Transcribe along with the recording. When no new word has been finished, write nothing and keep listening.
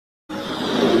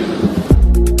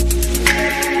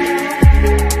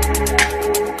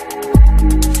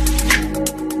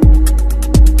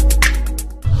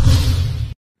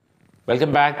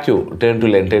Welcome back to turn to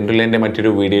ലേണിൻ്റെ മറ്റൊരു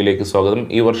വീഡിയോയിലേക്ക് സ്വാഗതം.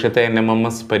 ഈ വർഷത്തെ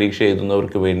NMMS പരീക്ഷ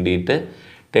എഴുതുന്നവർക്ക് വേണ്ടിയിട്ട്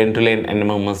turn to learn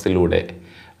NMMSലൂടെ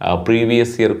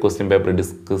previous year question paper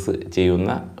discuss ചെയ്യുന്ന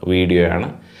വീഡിയോയാണ്.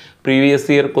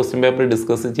 Previous year question paper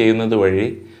discuss ചെയ്യുന്നത് വഴി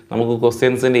നമുക്ക്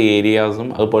ക്വസ്റ്റ്യൻസിൻ്റെ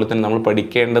ഏരിയാസും അതുപോലെ തന്നെ നമ്മൾ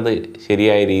പഠിക്കേണ്ടത്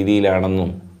ശരിയായ രീതിയിലാണെന്നും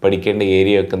പഠിക്കേണ്ട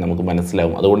ഏരിയയൊക്കെ നമുക്ക്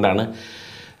മനസ്സിലാവും. അതുകൊണ്ടാണ്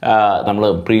നമ്മൾ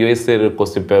പ്രീവിയസ് ഇയർ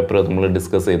ക്വസ്റ്റ്യൻ പേപ്പർ നമ്മൾ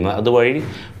ഡിസ്കസ് ചെയ്യുന്നത്. അതുവഴി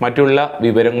മറ്റുള്ള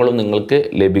വിവരങ്ങളും നിങ്ങൾക്ക്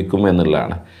ലഭിക്കും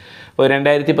എന്നുള്ളതാണ്. അപ്പോൾ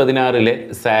 2016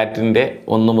 സാറ്റിൻ്റെ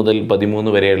 1 മുതൽ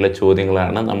 13 വരെയുള്ള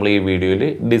ചോദ്യങ്ങളാണ് നമ്മൾ ഈ വീഡിയോയിൽ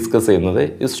ഡിസ്കസ് ചെയ്യുന്നത്.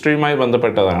 ഹിസ്റ്ററിയുമായി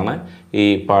ബന്ധപ്പെട്ടതാണ് ഈ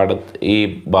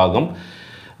ഭാഗം.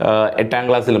 8ാം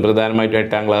ക്ലാസ്സിലും പ്രധാനമായിട്ടും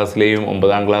 8ാം ക്ലാസ്സിലെയും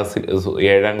 9ാം ക്ലാസ്സിൽ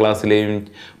 7ാം ക്ലാസ്സിലെയും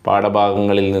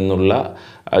പാഠഭാഗങ്ങളിൽ നിന്നുള്ള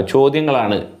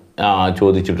ചോദ്യങ്ങളാണ്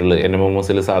ചോദിച്ചിട്ടുള്ളത്.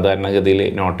 NMMSൽ സാധാരണഗതിയിൽ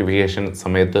നോട്ടിഫിക്കേഷൻ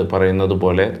സമയത്ത് പറയുന്നത്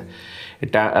പോലെ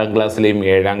 8ാം ക്ലാസ്സിലെയും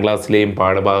 7ാം ക്ലാസ്സിലെയും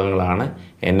പാഠഭാഗങ്ങളാണ്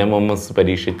NMMS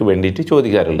പരീക്ഷയ്ക്ക് വേണ്ടിയിട്ട്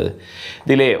ചോദിക്കാറുള്ളത്.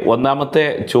 ഇതിലെ ഒന്നാമത്തെ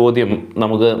ചോദ്യം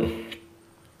നമുക്ക്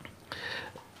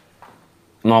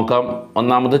നോക്കാം.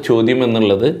 ഒന്നാമത്തെ ചോദ്യം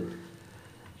എന്നുള്ളത്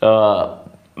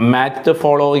മാച്ച് ദ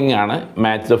ഫോളോയിങ്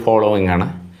ആണ്.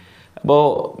 അപ്പോൾ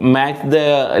match the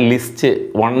list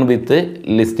 1 with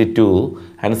list 2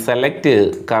 and select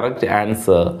correct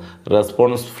answer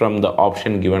response from the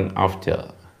option given after.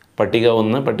 പട്ടിക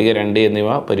 1, പട്ടിക 2 എന്നിവ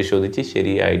പരിശോധിച്ച്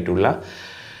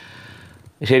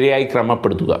ശരിയായി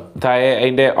ക്രമപ്പെടുത്തുക. താഴെ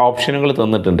അതിൻ്റെ ഓപ്ഷനുകൾ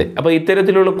തന്നിട്ടുണ്ട്. അപ്പോൾ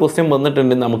ഇത്തരത്തിലുള്ള ക്വസ്റ്റ്യൻ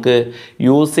വന്നിട്ടുണ്ടെങ്കിൽ നമുക്ക്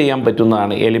യൂസ് ചെയ്യാൻ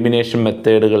പറ്റുന്നതാണ് എലിമിനേഷൻ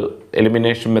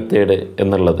മെത്തേഡ്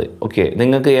എന്നുള്ളത്. ഓക്കെ,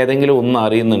 നിങ്ങൾക്ക് ഏതെങ്കിലും ഒന്ന്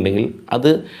അറിയുന്നുണ്ടെങ്കിൽ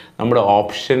അത് നമ്മുടെ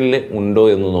ഓപ്ഷനിൽ ഉണ്ടോ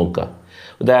എന്ന് നോക്കുക.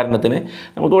 ഉദാഹരണത്തിന്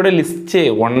നമുക്കിവിടെ ലിസ്റ്റ്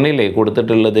 1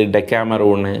 കൊടുത്തിട്ടുള്ളത്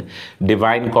ഡെക്കാമറൂണ്,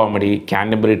 divine comedy,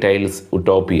 Canterbury tiles,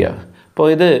 utopia. അപ്പോൾ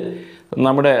ഇത്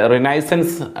നമ്മുടെ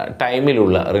റിനൈസൻസ്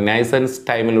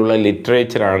ടൈമിലുള്ള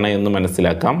ലിറ്ററേച്ചറാണ് എന്ന്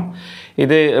മനസ്സിലാക്കാം.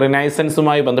 ഇത്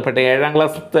റിനൈസൻസുമായി ബന്ധപ്പെട്ട 7ാം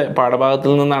ക്ലാസ്സിലത്തെ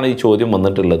പാഠഭാഗത്തിൽ നിന്നാണ് ഈ ചോദ്യം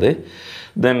വന്നിട്ടുള്ളത്.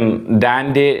 Then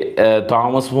Dante,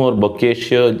 Thomas More,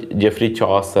 ബൊക്കേഷ്യോ, Jeffrey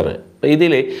Chaucer.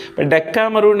 ഇതിൽ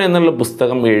ഡെക്കാമറൂൺ എന്നുള്ള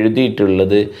പുസ്തകം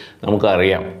എഴുതിയിട്ടുള്ളത്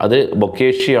നമുക്കറിയാം, അത്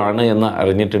ബൊക്കേഷ്യോ ആണ് എന്ന്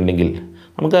അറിഞ്ഞിട്ടുണ്ടെങ്കിൽ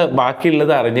നമുക്ക്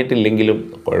ബാക്കിയുള്ളത് അറിഞ്ഞിട്ടില്ലെങ്കിലും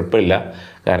കുഴപ്പമില്ല.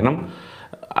 കാരണം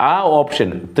ആ ഓപ്ഷൻ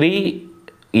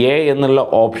 3A എന്നുള്ള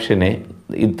ഓപ്ഷന്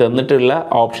തന്നിട്ടുള്ള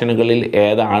ഓപ്ഷനുകളിൽ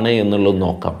ഏതാണ് എന്നുള്ളത്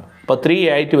നോക്കാം. അപ്പോൾ 3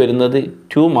 ആയിട്ട് വരുന്നത്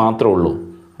 2 മാത്രമേ ഉള്ളൂ.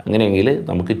 അങ്ങനെയെങ്കിൽ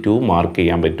നമുക്ക് 2 മാർക്ക്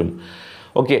ചെയ്യാൻ പറ്റും.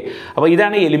 ഓക്കെ, അപ്പോൾ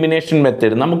ഇതാണ് എലിമിനേഷൻ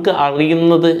മെത്തേഡ്. നമുക്ക്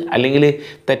അറിയുന്നത് അല്ലെങ്കിൽ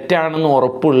തെറ്റാണെന്ന്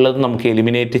ഉറപ്പുള്ളത് നമുക്ക്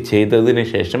എലിമിനേറ്റ് ചെയ്തതിന്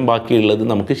ശേഷം ബാക്കിയുള്ളത്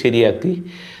നമുക്ക് ശരിയാക്കി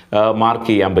മാർക്ക്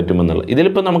ചെയ്യാൻ പറ്റുമെന്നുള്ളത്.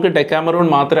 ഇതിലിപ്പോൾ നമുക്ക് ഡെക്കാമറൂൺ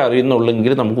മാത്രമേ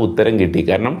അറിയുന്നുള്ളെങ്കിൽ നമുക്ക് ഉത്തരം കിട്ടി.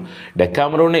 കാരണം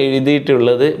ഡെക്കാമറൂൺ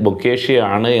എഴുതിയിട്ടുള്ളത് ബൊക്കേഷ്യോ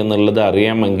ആണ് എന്നുള്ളത്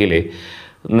അറിയാമെങ്കിൽ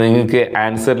നിങ്ങൾക്ക്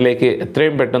ആൻസറിലേക്ക്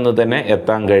എത്രയും പെട്ടെന്ന് തന്നെ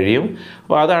എത്താൻ കഴിയും.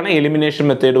 അപ്പോൾ അതാണ് എലിമിനേഷൻ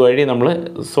മെത്തേഡ് വഴി നമ്മൾ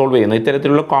സോൾവ് ചെയ്യുന്നത്.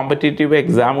 ഇത്തരത്തിലുള്ള കോമ്പറ്റേറ്റീവ്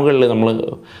എക്സാമുകളിൽ നമ്മൾ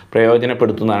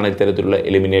പ്രയോജനപ്പെടുത്തുന്നതാണ് ഇത്തരത്തിലുള്ള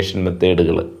എലിമിനേഷൻ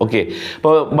മെത്തേഡുകൾ. ഓക്കെ,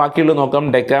 അപ്പോൾ ബാക്കിയുള്ള നോക്കാം.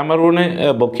 ഡെക്കാമറൂണ്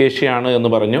ബൊക്കേഷ്യോ ആണ്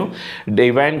എന്ന് പറഞ്ഞു.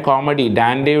 Divine comedy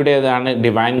ഡാൻഡയുടേതാണ്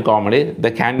divine comedy.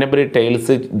 The Canterbury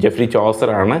tiles Jeffrey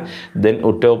Chaucer ആണ്. ദെൻ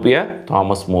ഉട്ടോപ്പിയ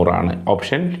തോമസ് മൂർ ആണ്.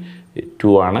 ഓപ്ഷൻ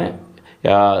 2 ആണ്.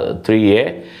 3A,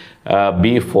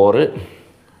 B4,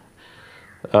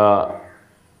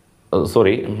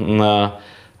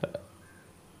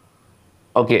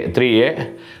 3A,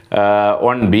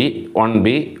 1B,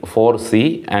 4C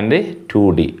and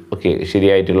 2D. Okay,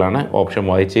 ശരിയായിട്ടുള്ളതാണ്. Option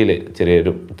വായിച്ചതിൽ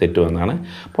ചെറിയൊരു തെറ്റ് വന്നാണ്.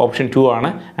 അപ്പോൾ ഓപ്ഷൻ 2 ആണ്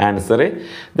ആൻസർ.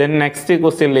 ദെൻ നെക്സ്റ്റ്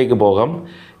ക്വസ്റ്റ്യനിലേക്ക് പോകാം.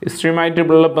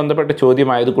 ഹിസ്റ്ററിയുമായിട്ടുള്ള ബന്ധപ്പെട്ട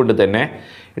ചോദ്യമായതുകൊണ്ട് തന്നെ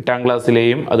 8ാം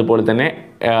ക്ലാസ്സിലെയും അതുപോലെ തന്നെ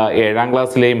 7ാം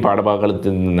ക്ലാസ്സിലെയും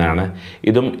പാഠഭാഗത്തിൽ നിന്നാണ്.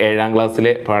 ഇതും 7ാം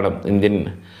ക്ലാസ്സിലെ പാഠം ഇന്ത്യൻ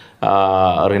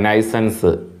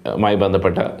റിനൈസൻസുമായി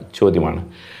ബന്ധപ്പെട്ട ചോദ്യമാണ്.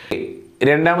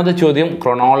 രണ്ടാമത്തെ ചോദ്യം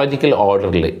ക്രോണോളജിക്കൽ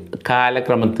ഓർഡറിൽ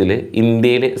കാലക്രമത്തിൽ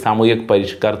ഇന്ത്യയിലെ സാമൂഹിക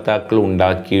പരിഷ്കർത്താക്കൾ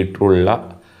ഉണ്ടാക്കിയിട്ടുള്ള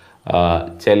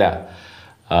ചില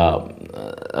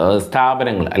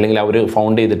സ്ഥാപനങ്ങൾ അല്ലെങ്കിൽ അവർ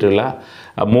ഫൗണ്ട് ചെയ്തിട്ടുള്ള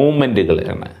മൂവ്മെൻറ്റുകൾ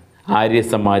ആണ്. ആര്യ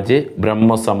സമാജ്,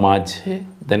 ബ്രഹ്മ സമാജ്,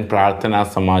 ദെൻ പ്രാർത്ഥനാ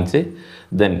സമാജ്,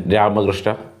 ദെൻ രാമകൃഷ്ണ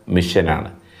മിഷനാണ്.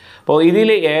 അപ്പോൾ ഇതിൽ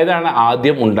ഏതാണ്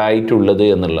ആദ്യം ഉണ്ടായിട്ടുള്ളത്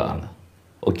എന്നുള്ളതാണ്.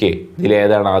 ഓക്കെ,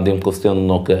 ഇതിലേതാണ് ആദ്യം? ക്വസ്റ്റ്യൻ ഒന്ന്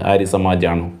നോക്ക്. ആര്യ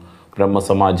സമാജാണോ ബ്രഹ്മ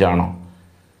സമാജാണോ?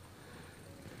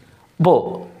 അപ്പോൾ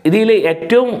ഇതിൽ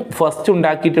ഏറ്റവും ഫസ്റ്റ്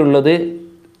ഉണ്ടാക്കിയിട്ടുള്ളത്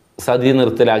സതി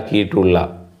നിർത്തലാക്കിയിട്ടുള്ള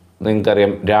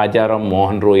നിങ്ങൾക്കറിയാം രാജാറാം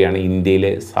മോഹൻ റോയാണ്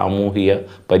ഇന്ത്യയിലെ സാമൂഹിക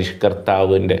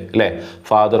പരിഷ്കർത്താവിൻ്റെ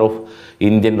ഫാദർ ഓഫ്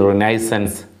ഇന്ത്യൻ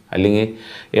റിനൈസൻസ് അല്ലെങ്കിൽ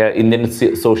ഇന്ത്യൻ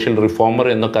സോഷ്യൽ റിഫോമർ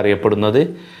എന്നൊക്കെ അറിയപ്പെടുന്നത്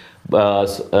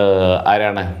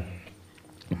ആരാണ്?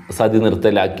 സതി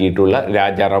നിർത്തലാക്കിയിട്ടുള്ള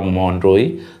രാജാറാം മോഹൻ റോയ്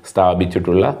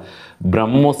സ്ഥാപിച്ചിട്ടുള്ള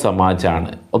ബ്രഹ്മോ സമാജാണ്.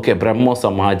 ഓക്കെ, ബ്രഹ്മോ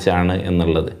സമാജാണ്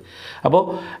എന്നുള്ളത്. അപ്പോൾ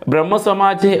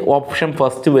ബ്രഹ്മസമാജ് ഓപ്ഷൻ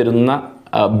ഫസ്റ്റ് വരുന്ന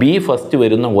ബി ഫസ്റ്റ്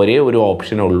വരുന്ന ഒരേ ഒരു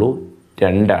ഓപ്ഷനുള്ളൂ,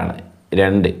 2 ആണ്.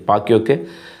 2 ബാക്കിയൊക്കെ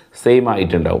സെയിം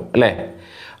ആയിട്ടുണ്ടാവും അല്ലേ.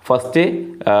 ഫസ്റ്റ്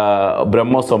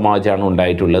ബ്രഹ്മസമാജാണ്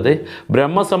ഉണ്ടായിട്ടുള്ളത്.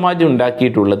 ബ്രഹ്മസമാജ്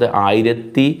ഉണ്ടാക്കിയിട്ടുള്ളത്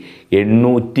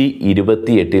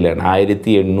 1828-ലാണ്.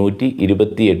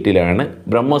 1828-ലാണ്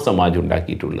ബ്രഹ്മസമാജ്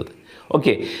ഉണ്ടാക്കിയിട്ടുള്ളത്.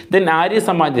 ഓക്കെ. ദെൻ ആര്യ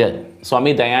സമാജ്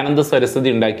സ്വാമി ദയാനന്ദ സരസ്വതി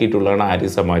ഉണ്ടാക്കിയിട്ടുള്ളതാണ് ആര്യ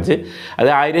സമാജ്. അത്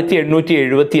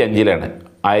 1875-ലാണ്.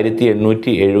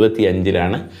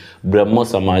 1875-ലാണ്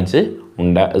ബ്രഹ്മസമാജ്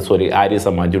ആര്യ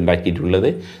സമാജ് ഉണ്ടാക്കിയിട്ടുള്ളത്.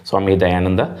 സ്വാമി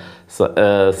ദയാനന്ദ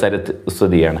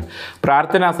സരസ്വതിയാണ്.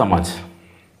 പ്രാർത്ഥനാ സമാജ്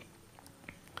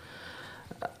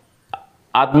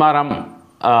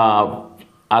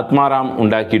ആത്മാറാം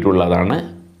ഉണ്ടാക്കിയിട്ടുള്ളതാണ്.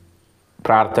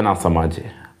 പ്രാർത്ഥനാ സമാജ്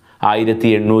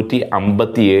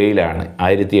 1857-ലാണ്.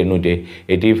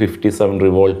 1857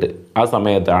 റിവോൾട്ട് ആ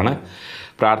സമയത്താണ്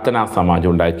പ്രാർത്ഥനാ സമാജ്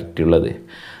ഉണ്ടാക്കിയിട്ടുള്ളത്.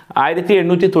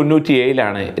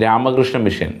 1897-ലാണ് രാമകൃഷ്ണ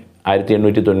മിഷൻ.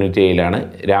 1897-ലാണ്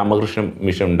രാമകൃഷ്ണ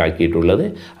മിഷൻ ഉണ്ടാക്കിയിട്ടുള്ളത്.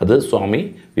 അത് സ്വാമി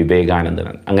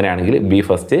വിവേകാനന്ദനാണ്. അങ്ങനെയാണെങ്കിൽ B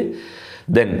first,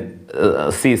 then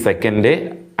C second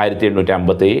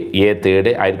 1857, A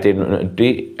third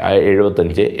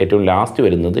 1875, ഏറ്റവും ലാസ്റ്റ്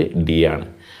വരുന്നത് ഡി ആണ്.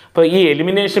 അപ്പോൾ ഈ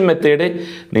എലിമിനേഷൻ മെത്തേഡ്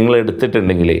നിങ്ങൾ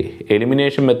എടുത്തിട്ടുണ്ടെങ്കിൽ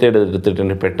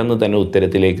പെട്ടെന്ന് തന്നെ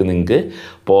ഉത്തരത്തിലേക്ക് നിങ്ങൾക്ക്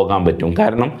പോകാൻ പറ്റും.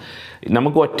 കാരണം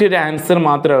നമുക്ക് ഒറ്റൊരു ആൻസർ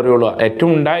മാത്രമേ അറിയുള്ളൂ.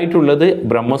 ഏറ്റവും ഉണ്ടായിട്ടുള്ളത്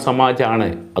ബ്രഹ്മസമാജാണ്.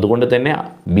 അതുകൊണ്ട് തന്നെ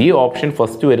ബി ഓപ്ഷൻ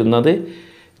ഫസ്റ്റ് വരുന്നത്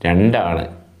 2 ആണ്.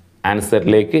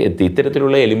 ആൻസറിലേക്ക് എത്തി.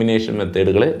 ഇത്തരത്തിലുള്ള എലിമിനേഷൻ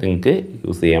മെത്തേഡുകൾ നിങ്ങൾക്ക്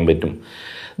യൂസ് ചെയ്യാൻ പറ്റും.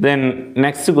 ദെൻ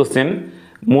നെക്സ്റ്റ് ക്വസ്റ്റ്യൻ,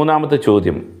 മൂന്നാമത്തെ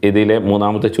ചോദ്യം. ഇതിലെ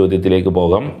മൂന്നാമത്തെ ചോദ്യത്തിലേക്ക്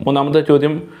പോകാം. മൂന്നാമത്തെ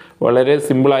ചോദ്യം വളരെ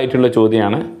സിമ്പിളായിട്ടുള്ള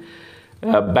ചോദ്യമാണ്.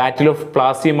 ബാറ്റിൽ ഓഫ്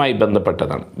പ്ലാസിയുമായി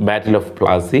ബന്ധപ്പെട്ടതാണ്. ബാറ്റിൽ ഓഫ്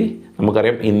പ്ലാസി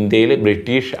നമുക്കറിയാം, ഇന്ത്യയിൽ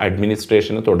ബ്രിട്ടീഷ്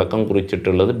അഡ്മിനിസ്ട്രേഷന് തുടക്കം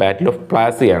കുറിച്ചിട്ടുള്ളത് ബാറ്റിൽ ഓഫ്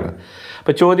പ്ലാസിയാണ്.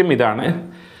 അപ്പോൾ ചോദ്യം ഇതാണ്: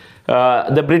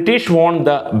 the British won the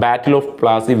battle of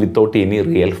Plassey without any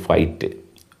real fight.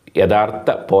 യഥാർത്ഥ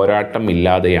പോരാട്ടം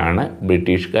ഇല്ലാതെയാണ്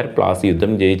ബ്രിട്ടീഷുകാർ പ്ലാസി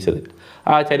യുദ്ധം ജയിച്ചത്.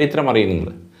 ആ ചരിത്രം അറിയും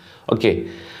നിങ്ങൾ. ഓക്കെ.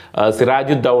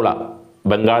 സിറാജുദ്ദൗള,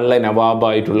 ബംഗാളിലെ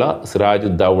നവാബായിട്ടുള്ള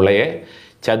സിറാജുദ്ദൗളയെ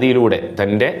ചതിയിലൂടെ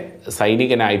തൻ്റെ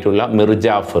സൈനികനായിട്ടുള്ള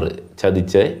മിർജാഫർ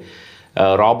ചതിച്ച്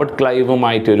റോബർട്ട്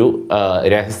ക്ലൈവുമായിട്ടൊരു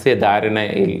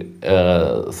രഹസ്യധാരണയിൽ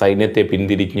സൈന്യത്തെ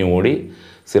പിന്തിരിഞ്ഞോടി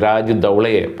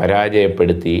സിറാജുദ്ദൗളയെ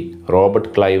പരാജയപ്പെടുത്തി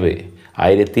Robert Clive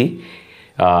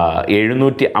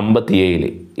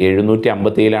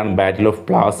 1757-ലാണ് battle of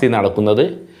Plassey നടക്കുന്നത്.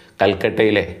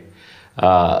 കൽക്കട്ടയിലെ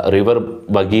റിവർ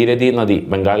ഭഗീരഥി നദി,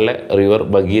 ബംഗാളിലെ റിവർ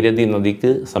ഭഗീരഥി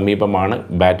നദിക്ക് സമീപമാണ്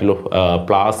ബാറ്റിൽ ഓഫ്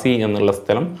പ്ലാസി എന്നുള്ള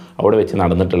സ്ഥലം. അവിടെ വെച്ച്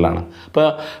നടന്നിട്ടുള്ളതാണ്. അപ്പോൾ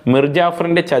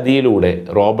മിർജാഫറിൻ്റെ ചതിയിലൂടെ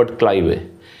റോബർട്ട്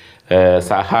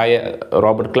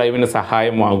ക്ലൈവിന്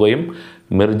സഹായമാവുകയും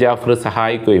മിർജാഫർ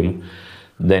സഹായിക്കുകയും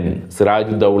ദെൻ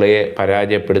സിറാജുദ്ദൗളയെ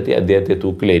പരാജയപ്പെടുത്തി അദ്ദേഹത്തെ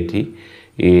തൂക്കിലേറ്റി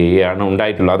ആണ്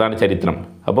ഉണ്ടായിട്ടുള്ളത്. അതാണ് ചരിത്രം.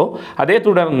 അപ്പോൾ അതേ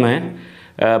തുടർന്ന്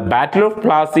battle of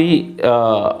Plassey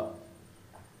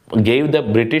gave the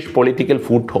British political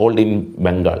foot hold in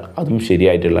Bengal. അതും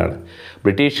ശരിയായിട്ടുള്ളതാണ്.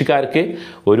 ബ്രിട്ടീഷുകാർക്ക്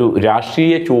ഒരു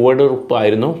രാഷ്ട്രീയ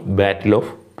ചുവടുറപ്പായിരുന്നു ബാറ്റിൽ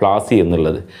ഓഫ് പ്ലാസി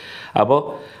എന്നുള്ളത്. അപ്പോൾ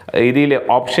ഇതിൽ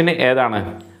ഓപ്ഷൻ ഏതാണ്?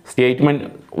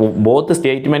 Both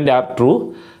statement are true.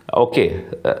 Okay.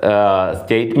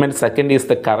 Statement second is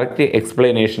the correct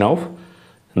explanation of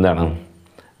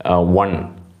 1.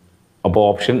 അപ്പോൾ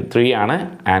ഓപ്ഷൻ 3 ആണ്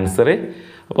ആൻസർ.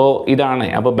 അപ്പോൾ ഇതാണ്.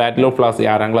 അപ്പോൾ ബാറ്റിൽ ഓഫ് പ്ലാസി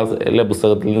 7ാം ക്ലാസ്സിലെ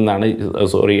പുസ്തകത്തിൽ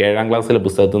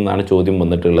നിന്നാണ് ചോദ്യം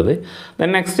വന്നിട്ടുള്ളത്. ദെൻ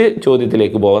നെക്സ്റ്റ്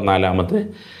ചോദ്യത്തിലേക്ക് പോകാം. 4ാമത്തെ.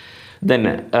 ദെൻ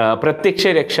പ്രത്യക്ഷ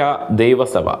രക്ഷാ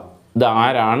ദൈവസഭ ഇത്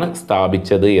ആരാണ്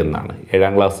സ്ഥാപിച്ചത് എന്നാണ്.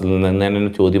 7ാം ക്ലാസ്സിൽ നിന്ന്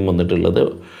തന്നെ ചോദ്യം വന്നിട്ടുള്ളത്.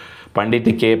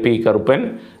 പണ്ഡിറ്റ് KP കറുപ്പൻ,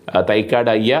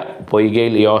 തൈക്കാട് അയ്യ,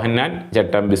 പൊയ്കയിൽ യോഹന്നാൻ,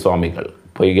 ചട്ടമ്പി സ്വാമികൾ.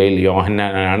 പൊയ്കയിൽ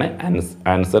യോഹന്നാനാണ്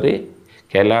ആൻസർ.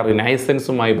 കേരള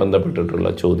റിനൈസൻസുമായി ബന്ധപ്പെട്ടിട്ടുള്ള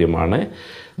ചോദ്യമാണ്.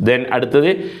 ദെൻ അടുത്തത്,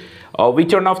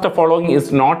 which one of the following is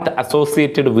not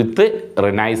associated with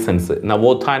renaissance.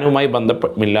 നവോത്ഥാനവുമായി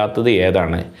ബന്ധമില്ലാത്തത്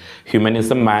ഏതാണ്?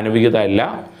 ഹ്യൂമനിസം മാനവികത അല്ല.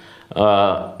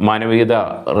 മാനവികത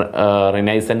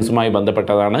റിനൈസൻസുമായി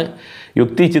ബന്ധപ്പെട്ടതാണ്.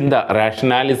 യുക്തിചിന്ത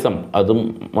റാഷണാലിസം അതും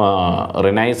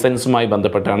റിനൈസൻസുമായി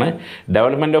ബന്ധപ്പെട്ടാണ്.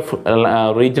 ഡെവലപ്മെൻറ്റ് ഓഫ്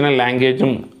റീജിയണൽ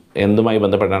ലാംഗ്വേജും എന്തുമായി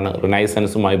ബന്ധപ്പെട്ടാണ്?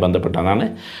 റിനൈസൻസുമായി ബന്ധപ്പെട്ടതാണ്.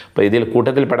 അപ്പോൾ ഇതിൽ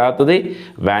കൂട്ടത്തിൽപ്പെടാത്തത്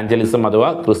വാഞ്ചലിസം അഥവാ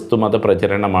ക്രിസ്തുമത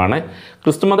പ്രചരണമാണ്.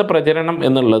 ക്രിസ്തുമത പ്രചരണം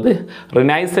എന്നുള്ളത്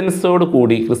റിനൈസൻസോട്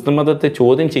കൂടി ക്രിസ്തുമതത്തെ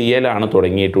ചോദ്യം ചെയ്യലാണ്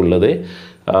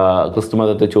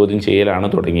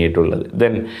തുടങ്ങിയിട്ടുള്ളത്.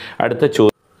 ദെൻ അടുത്ത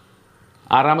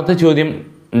 6ാമത്തെ ചോദ്യം,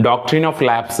 ഡോക്ട്രിൻ ഓഫ്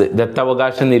ലാപ്സ്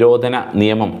ദത്തവകാശ നിരോധന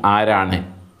നിയമം ആരാണ്,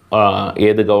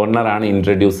 ഏത് ഗവർണറാണ്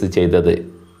ഇൻട്രൊഡ്യൂസ് ചെയ്തത്?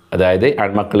 അതായത്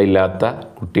ആൺമക്കളില്ലാത്ത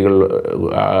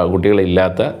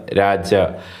കുട്ടികളില്ലാത്ത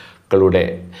രാജാക്കളുടെ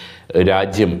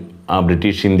രാജ്യം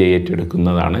British India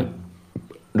ഏറ്റെടുക്കുന്നതാണ്.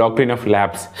 Doctrine of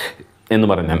lapse എന്ന്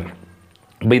പറഞ്ഞാൽ.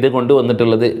 അപ്പോൾ ഇത്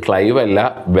കൊണ്ടുവന്നിട്ടുള്ളത് ക്ലൈവ് അല്ല,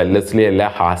 വെല്ലസ്ലി അല്ല,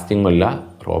 ഹാസ്റ്റിംഗ് അല്ല,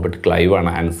 റോബർട്ട് ക്ലൈവ് ആണ്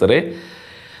ആൻസർ.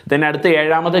 then അടുത്ത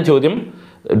 7ാമത്തെ ചോദ്യം,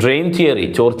 ഡ്രെയിൻ തിയറി,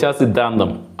 ചോർച്ചാ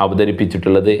സിദ്ധാന്തം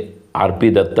അവതരിപ്പിച്ചിട്ടുള്ളത് RP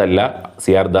ദത്ത് അല്ല,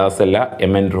 CR ദാസ് അല്ല,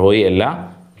 MN റോയ് അല്ല,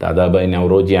 ദാദാഭായ്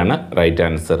നവറോജിയാണ് റൈറ്റ്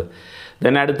ആൻസർ.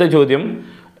 then അടുത്ത ചോദ്യം,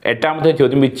 8ാമത്തെ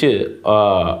ചോദ്യം,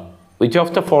 which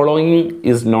of the following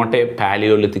is not A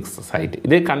Palaeolithic site.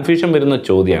 ഇത് കൺഫ്യൂഷൻ വരുന്ന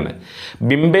ചോദ്യമാണ്.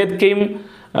 ബിംബേദ്കയും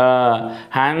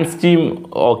ഹാൻസ്റ്റീം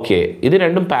ഓക്കെ, ഇത്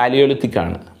രണ്ടും പാലിയോലിത്തിക്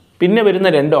ആണ്. പിന്നെ വരുന്ന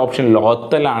 2 option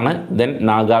ലോത്തലാണ്, then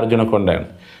നാഗാർജുനക്കൊണ്ടയാണ്.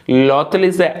 Lothal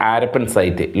is A Harappan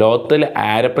site. Lothal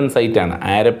Harappan സൈറ്റാണ്,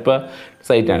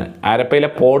 സൈറ്റാണ്. ആരപ്പയിലെ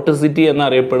port city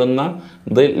എന്നറിയപ്പെടുന്ന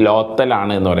ഇത്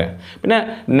ലോത്തലാണ് എന്ന് പറയാം. പിന്നെ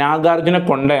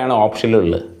നാഗാർജുനക്കൊണ്ടയാണ്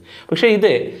ഓപ്ഷനിലുള്ളത്. പക്ഷേ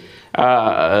ഇത്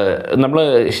നമ്മൾ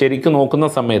ശരിക്കും നോക്കുന്ന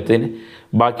സമയത്ത്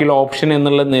ബാക്കിയുള്ള ഓപ്ഷൻ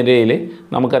എന്നുള്ള നിലയിൽ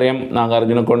നമുക്കറിയാം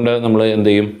നാഗാർജുനക്കൊണ്ട നമ്മൾ എന്ത്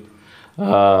ചെയ്യും,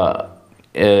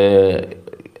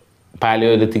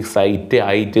 പാലിയോലിത്തിക് സൈറ്റ്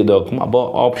ആയിട്ട് ഇതാക്കും. അപ്പോൾ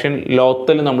ഓപ്ഷൻ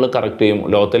ലോത്തൽ നമ്മൾ കറക്റ്റ് ചെയ്യും,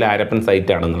 ലോത്തൽ ആരപ്പൻ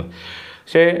സൈറ്റ് ആണെന്ന്.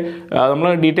 പക്ഷേ നമ്മൾ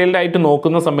ഡീറ്റെയിൽഡ് ആയിട്ട്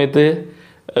നോക്കുന്ന സമയത്ത്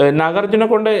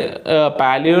നാഗാർജുനക്കൊണ്ട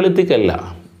പാലിയോലിത്തിക് അല്ല,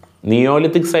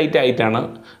 നിയോലിത്തിക് സൈറ്റ് ആയിട്ടാണ്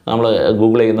നമ്മൾ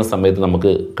ഗൂഗിൾ ചെയ്യുന്ന സമയത്ത്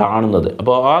നമുക്ക് കാണുന്നത്.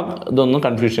 അപ്പോൾ ആ ഇതൊന്നും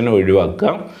കൺഫ്യൂഷനെ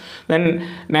ഒഴിവാക്കുക. ദെൻ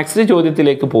നെക്സ്റ്റ്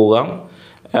ചോദ്യത്തിലേക്ക് പോകാം.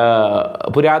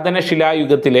 പുരാതന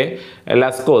ശിലായുഗത്തിലെ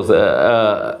ലസ്കോസ്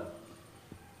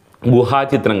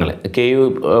ഗുഹാചിത്രങ്ങൾ, കേവ്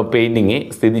പെയിൻറ്റിങ്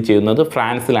സ്ഥിതി ചെയ്യുന്നത്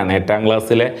ഫ്രാൻസിലാണ്. 8ാം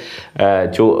ക്ലാസ്സിലെ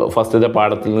ഫസ്റ്റത്തെ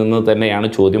പാഠത്തിൽ നിന്ന് തന്നെയാണ്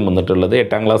ചോദ്യം വന്നിട്ടുള്ളത്.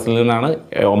 8ാം ക്ലാസ്സിൽ നിന്നാണ്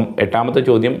 8ാമത്തെ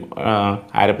ചോദ്യം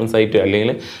ഹാരപ്പൻ സൈറ്റ് അല്ലെങ്കിൽ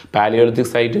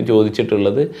പാലിയോലിത്തിക് സൈറ്റ്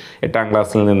ചോദിച്ചിട്ടുള്ളത് 8ാം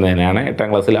ക്ലാസ്സിൽ നിന്ന് തന്നെയാണ്. 8ാം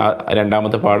ക്ലാസ്സിൽ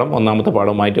 2ാമത്തെ പാഠം 1ാമത്തെ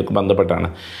പാഠവുമായിട്ടൊക്കെ ബന്ധപ്പെട്ടാണ്.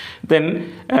 ദെൻ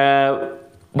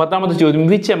 10ാമത്തെ ചോദ്യം,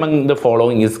 which among the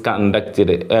following is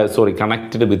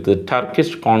connected with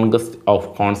Turkish conquest of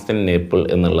Constantinople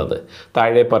എന്നുള്ളത്.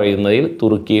 താഴെ പറയുന്നതിൽ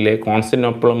തുർക്കിയിലെ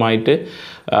കോൺസ്റ്റന്റിനോപ്പിളുമായിട്ട്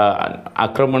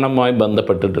ആക്രമണവുമായി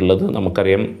ബന്ധപ്പെട്ടിട്ടുള്ളത്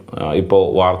നമുക്കറിയാം, ഇപ്പോൾ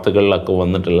വാർത്തകളിലൊക്കെ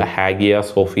വന്നിട്ടുള്ള ഹാഗിയ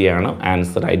സോഫിയാണ്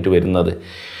ആൻസറായിട്ട് വരുന്നത്.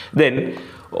 ദെൻ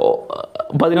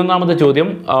 11ാമത്തെ ചോദ്യം,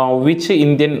 which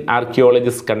Indian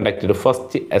archaeologist conducted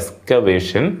first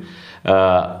excavation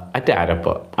at ആരപ്പ.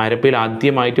 ആരപ്പയിൽ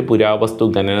ആദ്യമായിട്ട് പുരാവസ്തു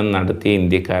ഖനനം നടത്തിയ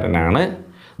ഇന്ത്യക്കാരനാണ്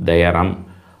ദയാറാം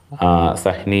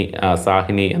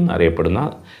സാഹ്നി എന്നറിയപ്പെടുന്ന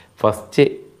first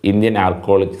Indian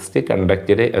archaeologist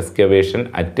conducted excavation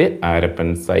at Harappan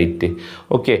site.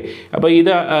 Okay, അപ്പോൾ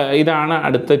ഇതാണ്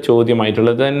അടുത്ത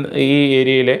ചോദ്യമായിട്ടുള്ളത്. ഈ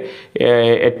ഏരിയയിലെ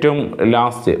ഏറ്റവും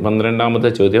ലാസ്റ്റ്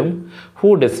 12ാമത്തെ ചോദ്യം, ഹൂ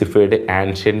ഡെസിഫൈഡ്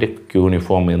ആൻഷ്യൻ്റ്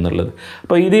ക്യൂണിഫോം എന്നുള്ളത്.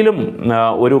 അപ്പോൾ ഇതിലും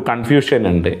ഒരു കൺഫ്യൂഷൻ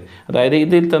ഉണ്ട്. അതായത്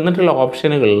ഇതിൽ തന്നിട്ടുള്ള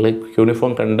ഓപ്ഷനുകളിൽ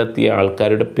ക്യൂണിഫോം കണ്ടെത്തിയ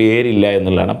ആൾക്കാരുടെ പേരില്ല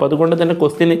എന്നുള്ളതാണ്. അപ്പോൾ അതുകൊണ്ട് തന്നെ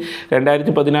ക്വസ്റ്റ്യൻ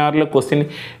 2016 ക്വസ്റ്റ്യൻ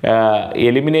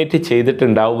എലിമിനേറ്റ്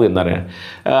ചെയ്തിട്ടുണ്ടാവും എന്നറിയാം.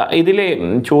 ഇതിൽ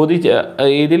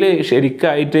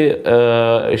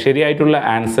ശരിയായിട്ടുള്ള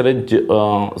ആൻസർ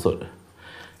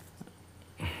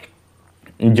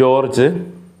ജോർജ്,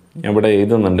 ഇവിടെ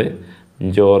എഴുതുന്നുണ്ട്,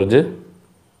 ജോർജ്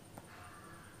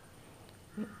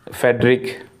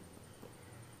ഫെഡറിക്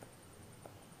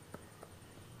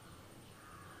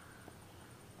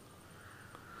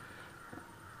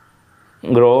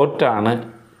ഗ്രോട്ടാണ്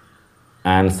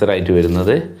ആൻസറായിട്ട്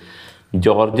വരുന്നത്.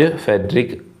 George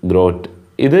Federico ഗ്രോട്ട്.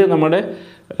 ഇത് നമ്മുടെ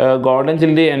ഗോർഡൻ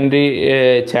ചിൽഡി, എൻട്രി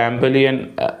ചാമ്പലിയൻ,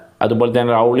 അതുപോലെ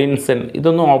തന്നെ റൗളിൻസൺ,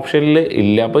 ഇതൊന്നും ഓപ്ഷനിൽ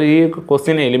ഇല്ല. അപ്പോൾ ഈ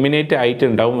ക്വസ്റ്റ്യൻ എലിമിനേറ്റ്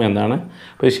ആയിട്ടുണ്ടാവും എന്നാണ്.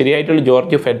 അപ്പോൾ ശരിയായിട്ടുള്ള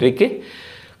ജോർജ് ഫെഡറിക്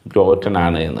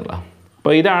ഗ്രോട്ടനാണ് എന്നുള്ള.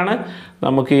 അപ്പോൾ ഇതാണ്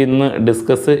നമുക്ക് ഇന്ന്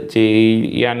ഡിസ്കസ്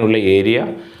ചെയ്യാനുള്ള ഏരിയ.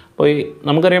 അപ്പോൾ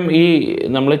നമുക്കറിയാം ഈ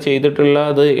നമ്മൾ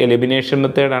ചെയ്തിട്ടുള്ളത് എലിമിനേഷൻ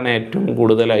മെത്തേഡാണ് ഏറ്റവും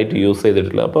കൂടുതലായിട്ട് യൂസ്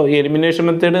ചെയ്തിട്ടുള്ളത്. അപ്പോൾ ഈ എലിമിനേഷൻ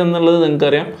മെത്തേഡ് എന്നുള്ളത്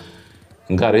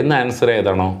നിങ്ങൾക്ക് അറിയുന്ന ആൻസർ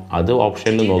ഏതാണോ അത്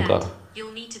ഓപ്ഷനിൽ നോക്കുക.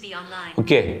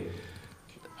 ഓക്കെ,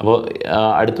 അപ്പോൾ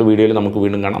അടുത്ത വീഡിയോയിൽ നമുക്ക്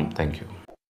വീണ്ടും കാണാം. Thank you.